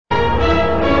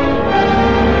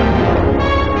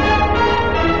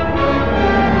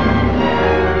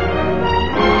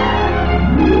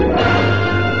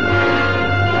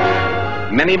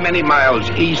many, many miles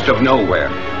east of nowhere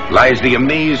lies the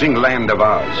amazing land of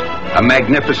Oz, a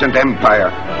magnificent empire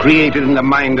created in the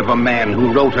mind of a man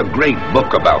who wrote a great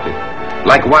book about it.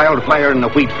 Like wildfire in the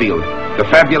wheat field, the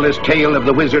fabulous tale of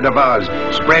the Wizard of Oz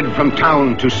spread from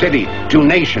town to city to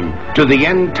nation to the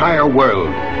entire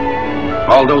world.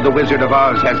 Although the Wizard of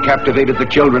Oz has captivated the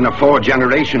children of 4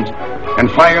 generations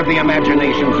and fired the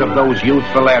imaginations of those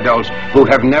youthful adults who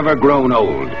have never grown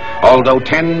old, although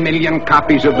 10 million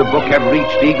copies of the book have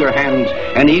reached eager hands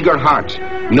and eager hearts,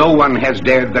 no one has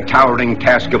dared the towering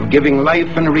task of giving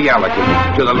life and reality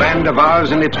to the land of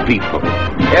Oz and its people.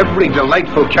 Every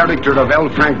delightful character of L.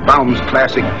 Frank Baum's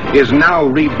classic is now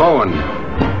reborn.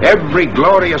 Every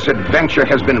glorious adventure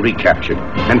has been recaptured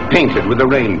and painted with a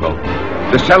rainbow.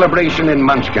 The celebration in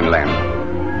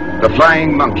Munchkinland, the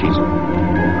flying monkeys,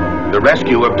 the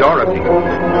rescue of Dorothy,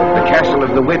 the castle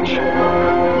of the witch,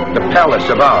 the palace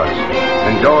of Oz,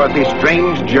 and Dorothy's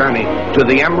strange journey to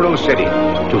the Emerald City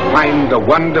to find the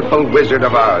wonderful Wizard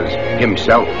of Oz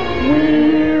himself.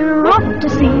 We're off to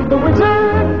see the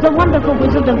wizard, the wonderful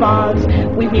Wizard of Oz.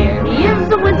 We hear he is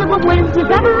the Wizard of Wiz, if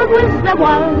ever a Wiz there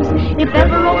was. If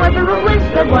ever, oh, ever a Wiz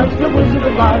there was, the Wizard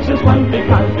of Oz is one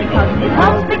because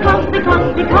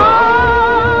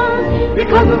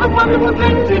of the wonderful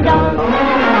things he does.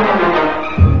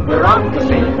 We're off to see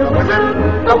the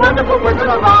wizard, the wonderful Wizard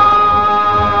of Oz.